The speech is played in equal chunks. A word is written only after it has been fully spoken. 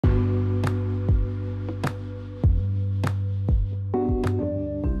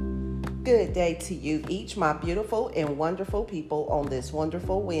Good day to you each, my beautiful and wonderful people, on this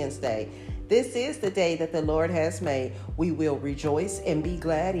wonderful Wednesday. This is the day that the Lord has made. We will rejoice and be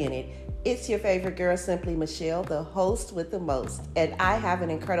glad in it. It's your favorite girl, Simply Michelle, the host with the most. And I have an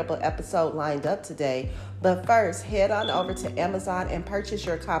incredible episode lined up today. But first, head on over to Amazon and purchase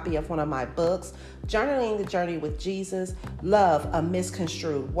your copy of one of my books, Journaling the Journey with Jesus, Love, a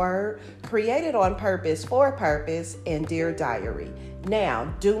Misconstrued Word, Created on Purpose for a Purpose, and Dear Diary. Now,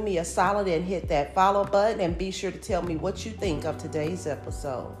 do me a solid and hit that follow button and be sure to tell me what you think of today's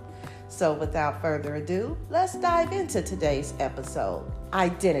episode. So without further ado, let's dive into today's episode,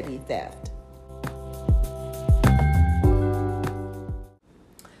 Identity Theft.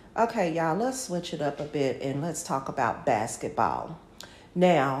 Okay, y'all, let's switch it up a bit and let's talk about basketball.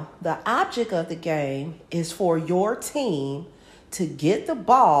 Now, the object of the game is for your team to get the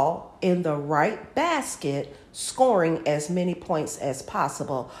ball in the right basket, scoring as many points as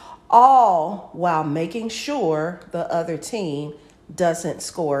possible, all while making sure the other team doesn't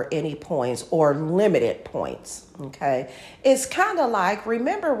score any points or limited points. Okay, it's kind of like,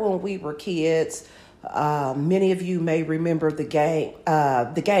 remember when we were kids, many of you may remember the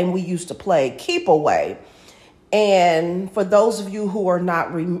game we used to play, Keep Away. And for those of you who are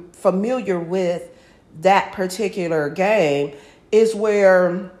not familiar with that particular game, is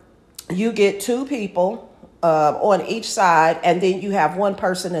where you get two people on each side, and then you have one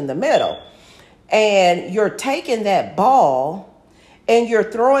person in the middle, and you're taking that ball and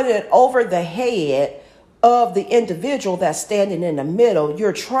you're throwing it over the head of the individual that's standing in the middle.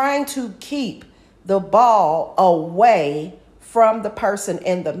 You're trying to keep the ball away from the person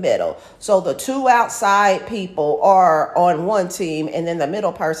in the middle. So the two outside people are on one team, and then the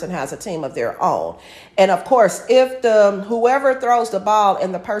middle person has a team of their own. And of course, if whoever throws the ball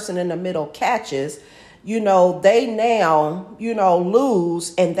and the person in the middle catches, they now,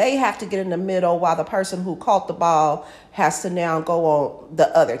 lose, and they have to get in the middle while the person who caught the ball has to now go on the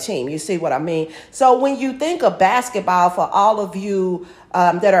other team. You see what I mean? So when you think of basketball, for all of you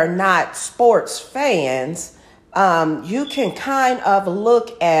that are not sports fans, you can kind of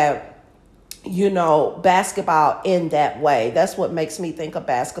look at, basketball in that way. That's what makes me think of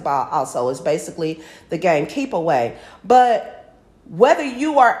basketball also. It's basically the game Keep Away. But whether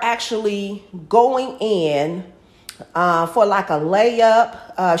you are actually going in for like a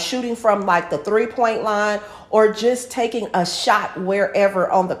layup, shooting from like the 3-point line, or just taking a shot wherever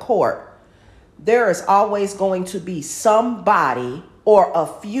on the court, there is always going to be somebody or a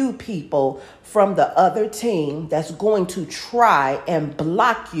few people from the other team that's going to try and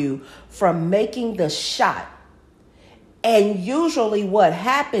block you from making the shot. And usually what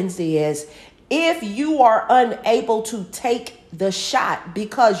happens is, if you are unable to take the shot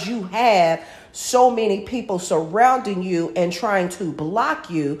because you have so many people surrounding you and trying to block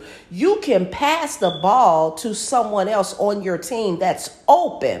you, you can pass the ball to someone else on your team that's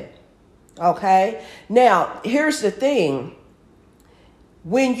open. Okay? Now, here's the thing.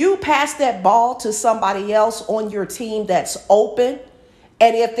 When you pass that ball to somebody else on your team that's open,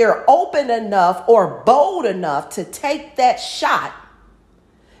 and if they're open enough or bold enough to take that shot,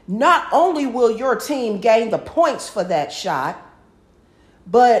 not only will your team gain the points for that shot,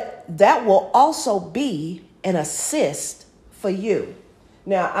 but that will also be an assist for you.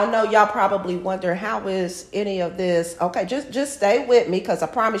 Now, I know y'all probably wonder, how is any of this? Okay, just stay with me, because I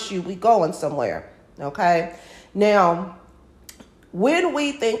promise you we going somewhere. Okay. Now, when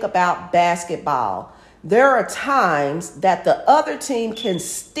we think about basketball, there are times that the other team can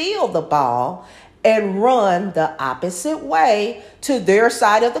steal the ball and run the opposite way to their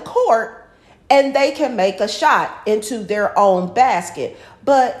side of the court, and they can make a shot into their own basket.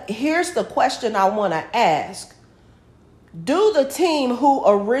 But here's the question I want to ask. Do the team who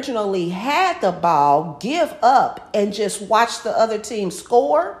originally had the ball give up and just watch the other team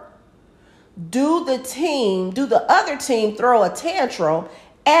score? Do the other team throw a tantrum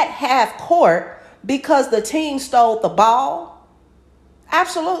at half court because the team stole the ball?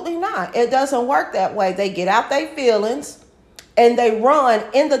 Absolutely not. It doesn't work that way. They get out their feelings and they run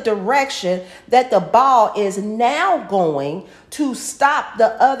in the direction that the ball is now going to stop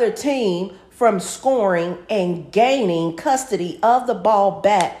the other team from scoring and gaining custody of the ball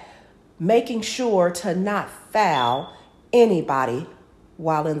back, making sure to not foul anybody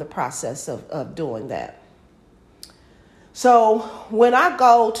while in the process of doing that. So when I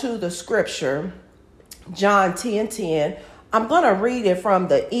go to the scripture, John 10:10, I'm going to read it from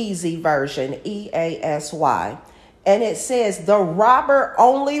the easy version, EASY. And it says, "The robber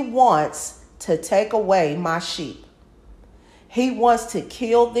only wants to take away my sheep. He wants to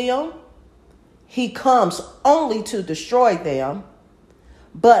kill them. He comes only to destroy them.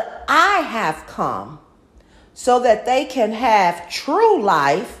 but I have come so that they can have true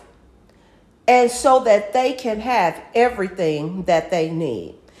life and so that they can have everything that they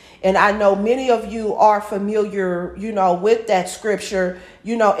need. And I know many of you are familiar, with that scripture,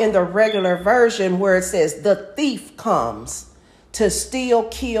 in the regular version where it says the thief comes to steal,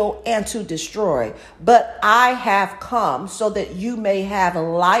 kill, and to destroy. But I have come so that you may have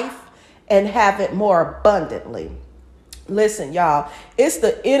life and have it more abundantly. Listen, y'all, it's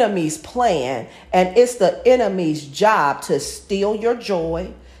the enemy's plan and it's the enemy's job to steal your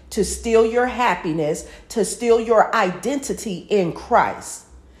joy, to steal your happiness, to steal your identity in Christ.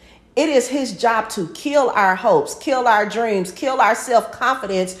 It is his job to kill our hopes, kill our dreams, kill our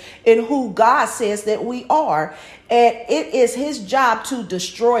self-confidence in who God says that we are. And it is his job to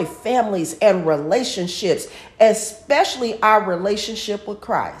destroy families and relationships, especially our relationship with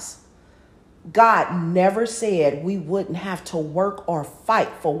Christ. God never said we wouldn't have to work or fight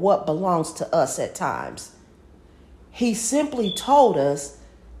for what belongs to us at times. He simply told us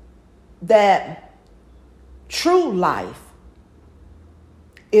that true life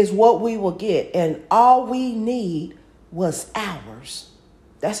is what we will get, and all we need was ours.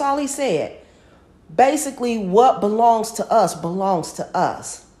 That's all he said. Basically, what belongs to us belongs to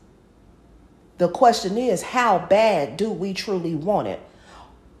us. The question is, how bad do we truly want it?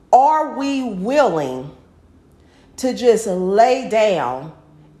 Are we willing to just lay down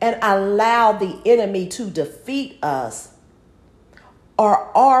and allow the enemy to defeat us? Or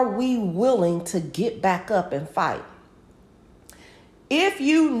are we willing to get back up and fight? If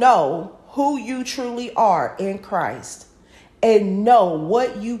you know who you truly are in Christ and know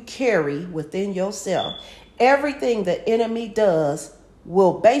what you carry within yourself, everything the enemy does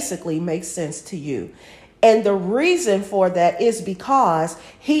will basically make sense to you. And the reason for that is because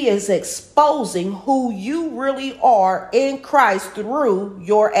he is exposing who you really are in Christ through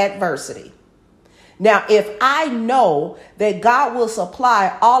your adversity. Now, if I know that God will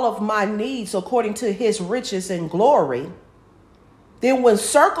supply all of my needs according to his riches and glory, then when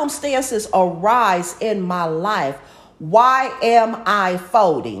circumstances arise in my life, why am I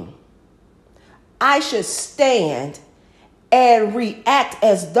folding? I should stand and react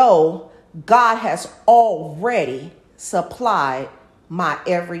as though God has already supplied my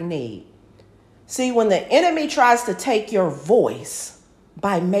every need. See, when the enemy tries to take your voice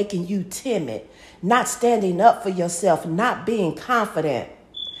by making you timid, not standing up for yourself, not being confident,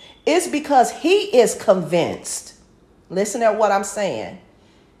 it's because he is convinced. Listen at what I'm saying.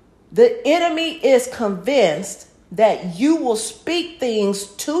 The enemy is convinced that you will speak things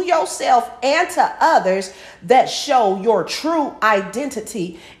to yourself and to others that show your true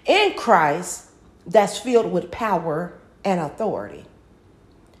identity in Christ that's filled with power and authority.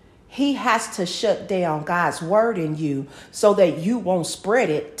 He has to shut down God's word in you so that you won't spread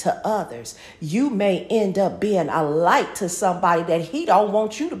it to others. You may end up being a light to somebody that he don't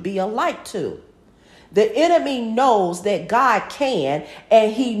want you to be a light to. The enemy knows that God can,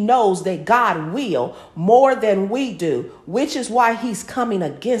 and he knows that God will more than we do, which is why he's coming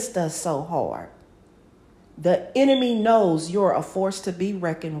against us so hard. The enemy knows you're a force to be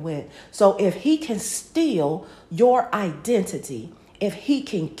reckoned with. So if he can steal your identity, if he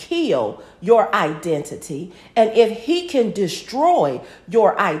can kill your identity, and if he can destroy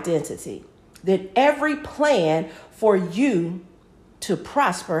your identity, then every plan for you to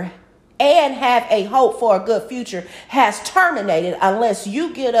prosper and have a hope for a good future has terminated unless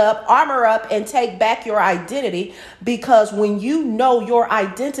you get up, armor up, and take back your identity. Because when you know your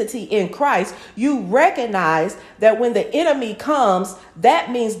identity in Christ, you recognize that when the enemy comes, that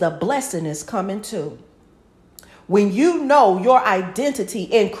means the blessing is coming too. When you know your identity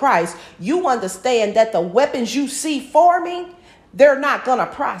in Christ, you understand that the weapons you see forming, they're not going to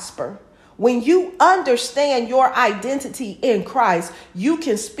prosper. When you understand your identity in Christ, you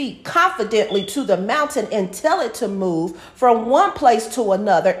can speak confidently to the mountain and tell it to move from one place to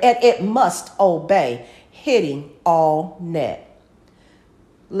another, and it must obey, hitting all net.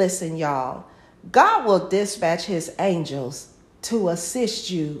 Listen, y'all, God will dispatch his angels to assist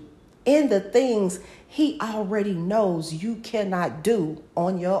you in the things he already knows you cannot do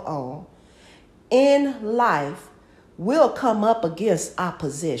on your own. In life, we'll come up against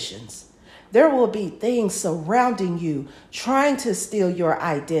oppositions. There will be things surrounding you trying to steal your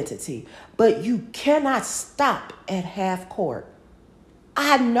identity, but you cannot stop at half court.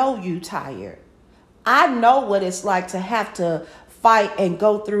 I know you tired. I know what it's like to have to fight and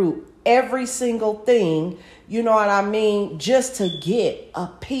go through every single thing, you know what I mean, just to get a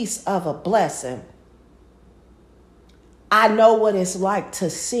piece of a blessing. I know what it's like to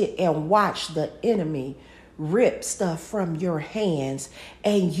sit and watch the enemy rip stuff from your hands,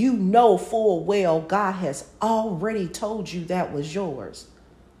 and you know full well God has already told you that was yours.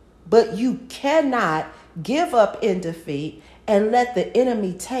 But you cannot give up in defeat and let the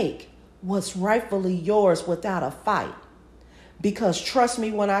enemy take what's rightfully yours without a fight. Because trust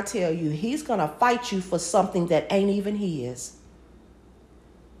me when I tell you, he's going to fight you for something that ain't even his.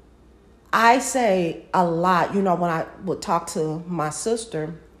 I say a lot, when I would talk to my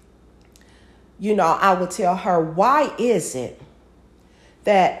sister, I would tell her, why is it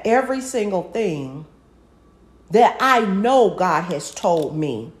that every single thing that I know God has told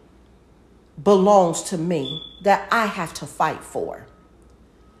me belongs to me, that I have to fight for?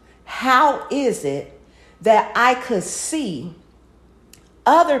 How is it that I could see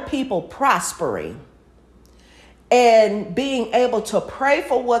other people prospering and being able to pray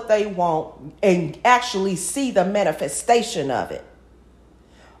for what they want and actually see the manifestation of it,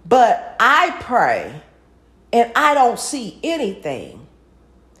 but I pray and I don't see anything?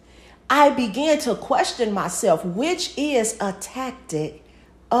 I began to question myself, which is a tactic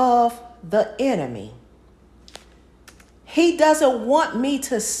of the enemy. He doesn't want me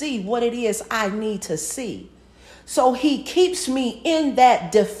to see what it is I need to see. So he keeps me in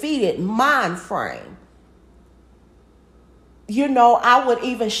that defeated mind frame. I would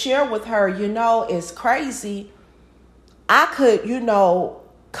even share with her, it's crazy. I could,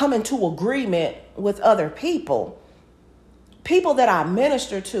 come into agreement with other people that I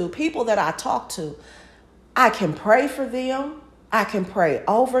minister to, people that I talk to. I can pray for them. I can pray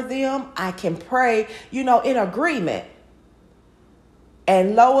over them. I can pray, in agreement.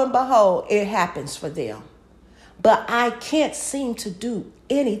 And lo and behold, it happens for them. But I can't seem to do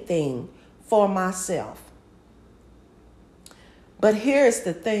anything for myself. But here's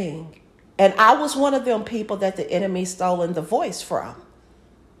the thing. And I was one of them people that the enemy stolen the voice from.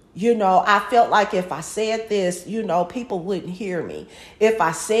 I felt like if I said this, people wouldn't hear me. If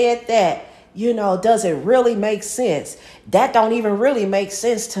I said that, does it really make sense? That don't even really make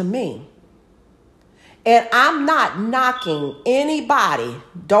sense to me. And I'm not knocking anybody.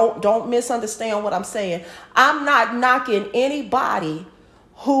 Don't misunderstand what I'm saying. I'm not knocking anybody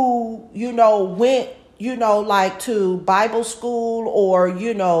who, went, like to Bible school or,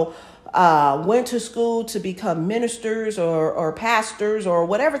 went to school to become ministers or pastors or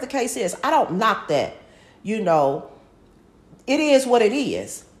whatever the case is. I don't knock that. It is what it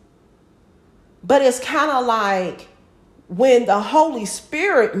is. But it's kind of like when the Holy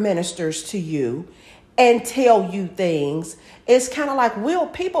Spirit ministers to you and tell you things, it's kind of like, will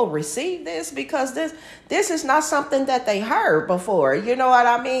people receive this? Because this is not something that they heard before. You know what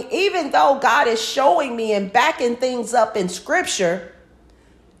I mean? Even though God is showing me and backing things up in scripture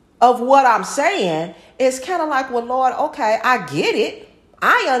of what I'm saying, it's kind of like, well, Lord, okay, I get it.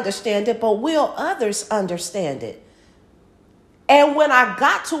 I understand it, but will others understand it? And when I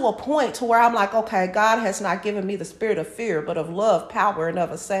got to a point to where I'm like, okay, God has not given me the spirit of fear, but of love, power, and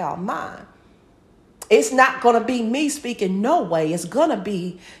of a sound mind. It's not going to be me speaking no way. It's going to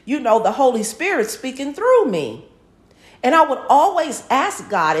be, the Holy Spirit speaking through me. And I would always ask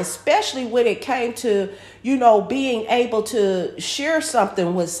God, especially when it came to, being able to share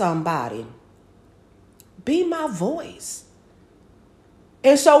something with somebody, be my voice.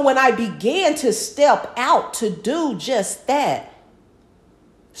 And so when I began to step out to do just that,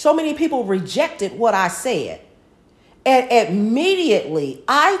 so many people rejected what I said. And immediately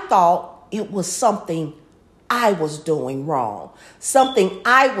I thought it was something I was doing wrong, something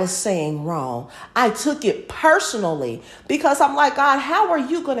I was saying wrong. I took it personally because I'm like, God, how are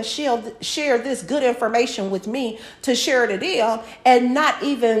you going to share this good information with me to share to them and not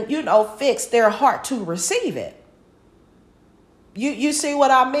even, fix their heart to receive it? You see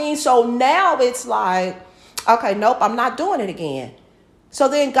what I mean? So now it's like, okay, nope, I'm not doing it again. So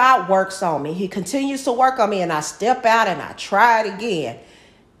then God works on me. He continues to work on me, and I step out and I try it again.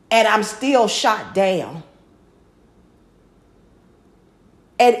 And I'm still shot down.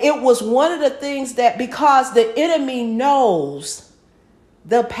 And it was one of the things that, because the enemy knows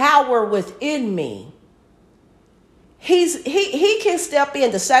the power within me, he can step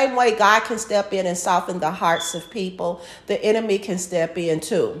in the same way God can step in and soften the hearts of people. The enemy can step in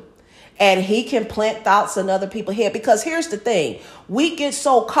too. And he can plant thoughts in other people's head. Because here's the thing. We get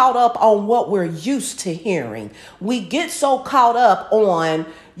so caught up on what we're used to hearing. We get so caught up on,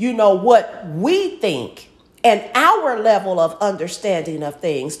 what we think and our level of understanding of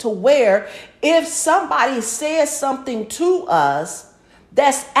things, to where if somebody says something to us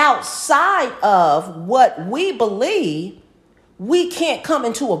that's outside of what we believe, we can't come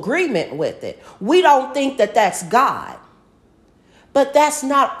into agreement with it. We don't think that that's God. But that's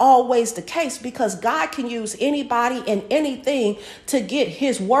not always the case, because God can use anybody and anything to get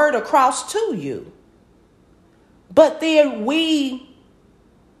his word across to you. But then we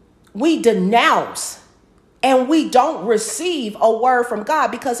denounce and we don't receive a word from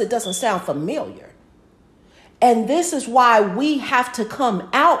God because it doesn't sound familiar. And this is why we have to come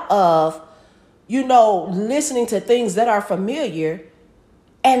out of, listening to things that are familiar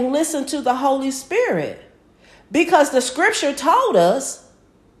and listen to the Holy Spirit. Because the scripture told us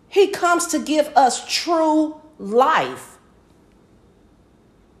he comes to give us true life.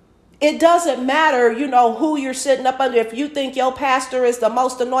 It doesn't matter, who you're sitting up under. If you think your pastor is the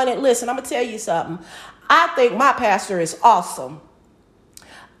most anointed, listen, I'm going to tell you something. I think my pastor is awesome.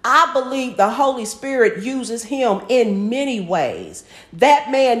 I believe the Holy Spirit uses him in many ways.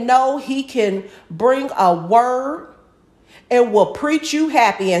 That man knows he can bring a word and will preach you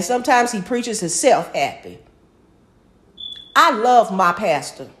happy. And sometimes he preaches himself happy. I love my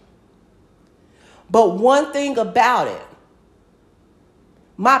pastor. But one thing about it,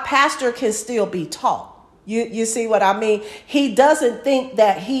 my pastor can still be taught. You see what I mean? He doesn't think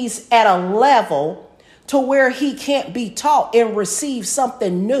that he's at a level to where he can't be taught and receive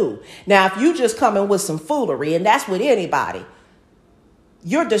something new. Now, if you just come in with some foolery, and that's with anybody,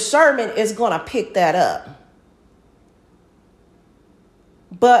 your discernment is going to pick that up.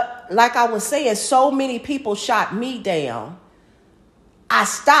 But like I was saying, so many people shot me down. I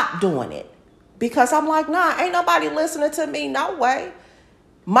stopped doing it because I'm like, nah, ain't nobody listening to me. No way.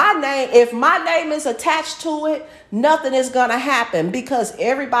 If my name is attached to it, nothing is going to happen, because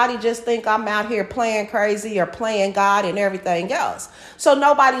everybody just think I'm out here playing crazy or playing God and everything else. So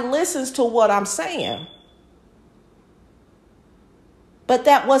nobody listens to what I'm saying. But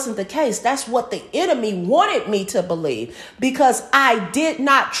that wasn't the case. That's what the enemy wanted me to believe, because I did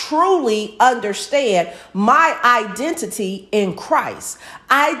not truly understand my identity in Christ.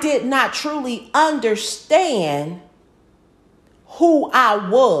 I did not truly understand who I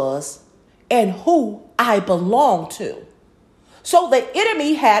was and who I belonged to. So the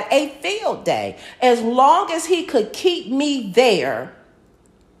enemy had a field day. As long as he could keep me there,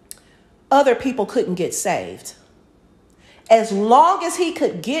 other people couldn't get saved. As long as he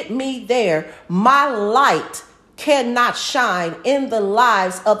could get me there, my light cannot shine in the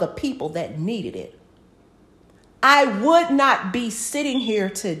lives of the people that needed it. I would not be sitting here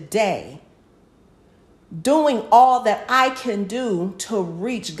today doing all that I can do to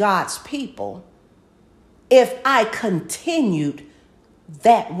reach God's people if I continued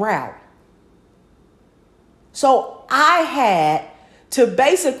that route. So I had to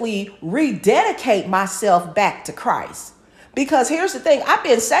basically rededicate myself back to Christ. Because here's the thing, I've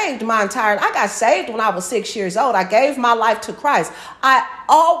been saved I got saved when I was 6 years old. I gave my life to Christ. I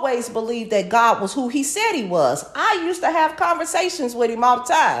always believed that God was who he said he was. I used to have conversations with him all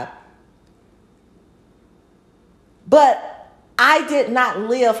the time. But I did not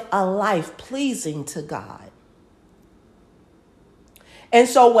live a life pleasing to God. And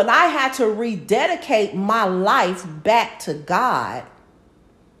so when I had to rededicate my life back to God,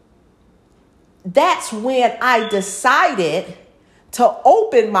 that's when I decided to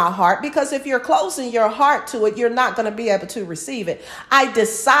open my heart, because if you're closing your heart to it, you're not going to be able to receive it. I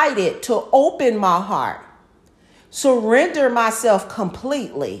decided to open my heart, surrender myself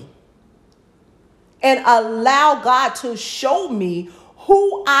completely, and allow God to show me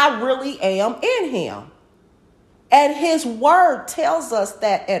who I really am in him. And his word tells us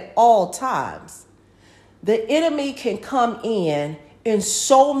that at all times, the enemy can come in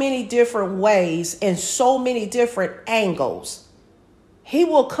so many different ways and so many different angles. He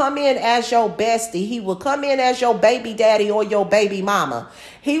will come in as your bestie. He will come in as your baby daddy or your baby mama.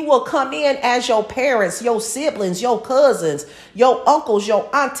 He will come in as your parents, your siblings, your cousins, your uncles,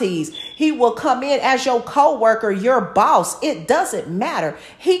 your aunties. He will come in as your coworker, your boss. It doesn't matter.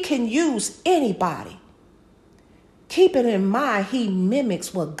 He can use anybody. Keep it in mind, he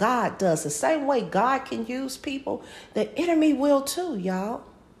mimics what God does. The same way God can use people, the enemy will too, y'all.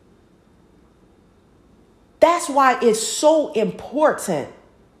 That's why it's so important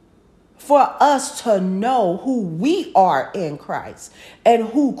for us to know who we are in Christ and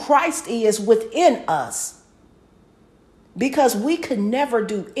who Christ is within us. Because we could never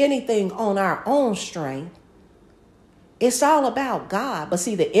do anything on our own strength. It's all about God. But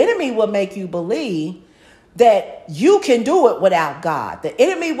see, the enemy will make you believe that you can do it without God. The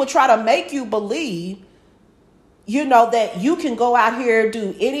enemy will try to make you believe, that you can go out here and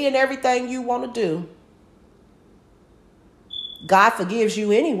do any and everything you want to do. God forgives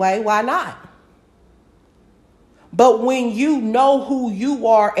you anyway. Why not? But when you know who you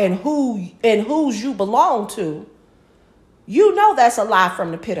are and whose you belong to, you know that's a lie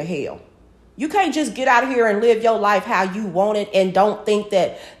from the pit of hell. You can't just get out of here and live your life how you want it and don't think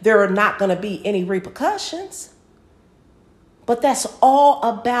that there are not going to be any repercussions. But that's all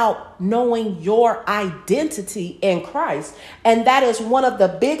about knowing your identity in Christ. And that is one of the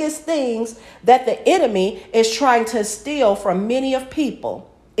biggest things that the enemy is trying to steal from many of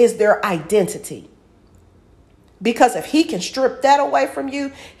people, is their identity. Because if he can strip that away from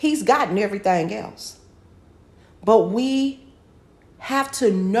you, he's gotten everything else. But we have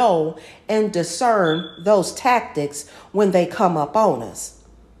to know and discern those tactics when they come up on us.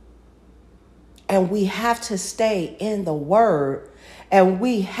 And we have to stay in the word, and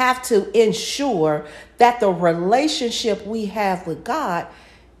we have to ensure that the relationship we have with God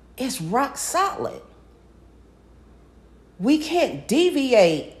is rock solid. We can't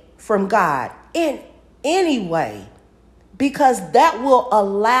deviate from God in any way, because that will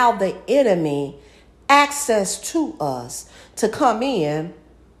allow the enemy access to us to come in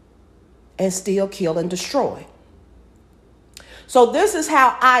and steal, kill, and destroy. So this is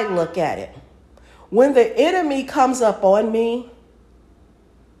how I look at it. When the enemy comes up on me,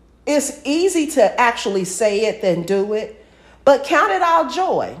 it's easy to actually say it than do it, but count it all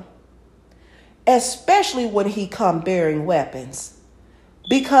joy, especially when he come bearing weapons,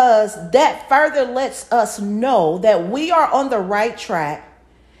 because that further lets us know that we are on the right track.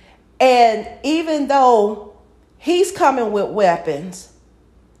 And even though he's coming with weapons,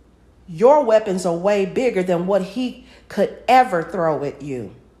 your weapons are way bigger than what he could ever throw at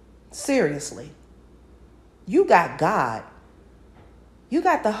you. Seriously. You got God. You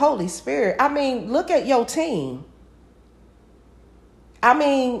got the Holy Spirit. I mean, look at your team. I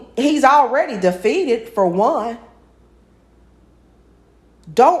mean, he's already defeated, for one.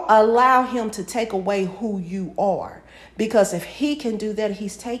 Don't allow him to take away who you are. Because if he can do that,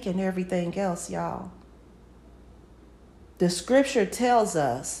 he's taking everything else, y'all. The scripture tells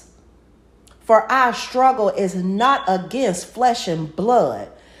us, for our struggle is not against flesh and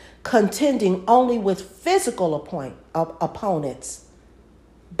blood, contending only with physical opponents,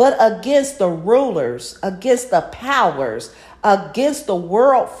 but against the rulers, against the powers, against the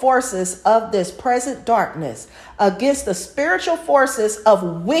world forces of this present darkness, against the spiritual forces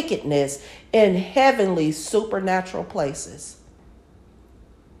of wickedness in heavenly supernatural places.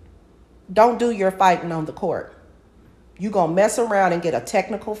 Don't do your fighting on the court. You're going to mess around and get a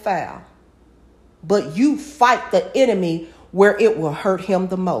technical foul. But you fight the enemy where it will hurt him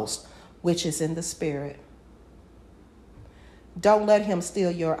the most, which is in the spirit. Don't let him steal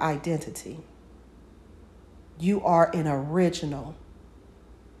your identity. You are an original.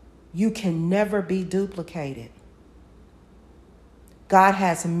 You can never be duplicated. God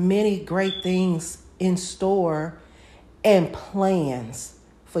has many great things in store and plans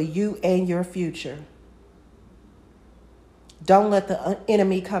for you and your future. Don't let the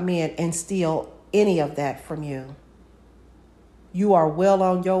enemy come in and steal any of that from you. You are well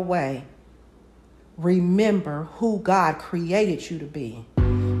on your way. Remember who God created you to be,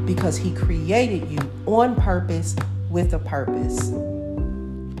 because he created you on purpose with a purpose.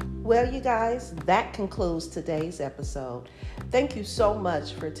 Well, you guys, that concludes today's episode. Thank you so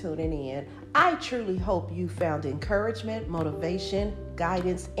much for tuning in. I truly hope you found encouragement, motivation,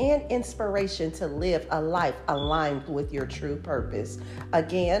 guidance, and inspiration to live a life aligned with your true purpose.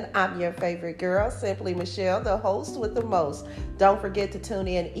 Again, I'm your favorite girl, Simply Michelle, the host with the most. Don't forget to tune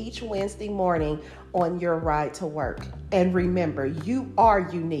in each Wednesday morning on your ride to work. And remember, you are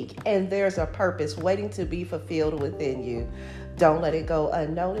unique, and there's a purpose waiting to be fulfilled within you. Don't let it go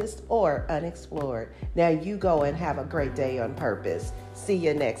unnoticed or unexplored. Now you go and have a great day on purpose. See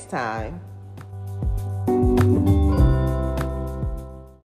you next time.